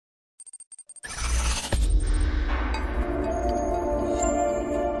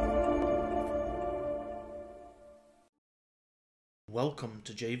Welcome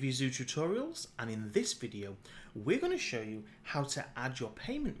to JVZoo Tutorials, and in this video we're going to show you how to add your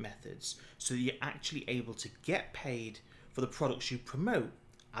payment methods so that you're actually able to get paid for the products you promote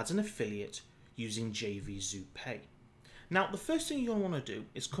as an affiliate using JVZooPay. Now the first thing you'll want to do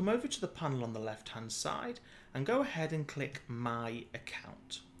is come over to the panel on the left hand side and go ahead and click My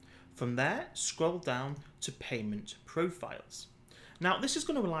Account. From there, scroll down to Payment Profiles. Now this is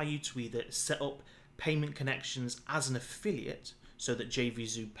going to allow you to either set up payment connections as an affiliate so that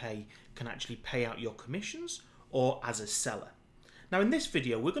JVZooPay can actually pay out your commissions, or as a seller. Now in this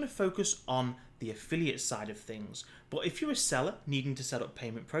video we're going to focus on the affiliate side of things, but if you're a seller needing to set up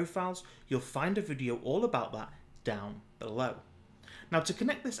payment profiles, you'll find a video all about that down below. Now to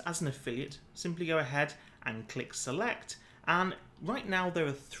connect this as an affiliate, simply go ahead and click select, and right now there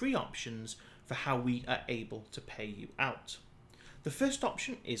are three options for how we are able to pay you out. The first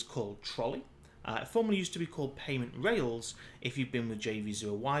option is called Trolley. It formerly used to be called Payment Rails. If you've been with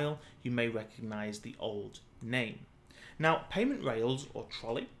JVZoo a while, you may recognize the old name. Now, Payment Rails or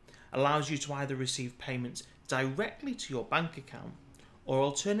Trolley allows you to either receive payments directly to your bank account or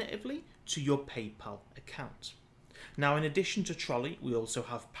alternatively to your PayPal account. Now, in addition to Trolley, we also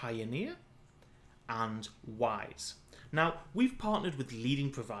have Pioneer and Wise. Now, we've partnered with leading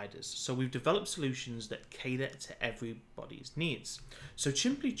providers, so we've developed solutions that cater to everybody's needs. So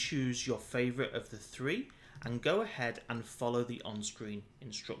simply choose your favorite of the three and go ahead and follow the on-screen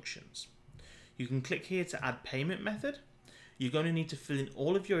instructions. You can click here to add payment method. You're going to need to fill in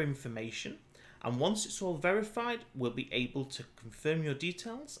all of your information, and once it's all verified, we'll be able to confirm your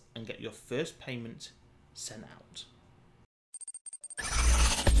details and get your first payment sent out.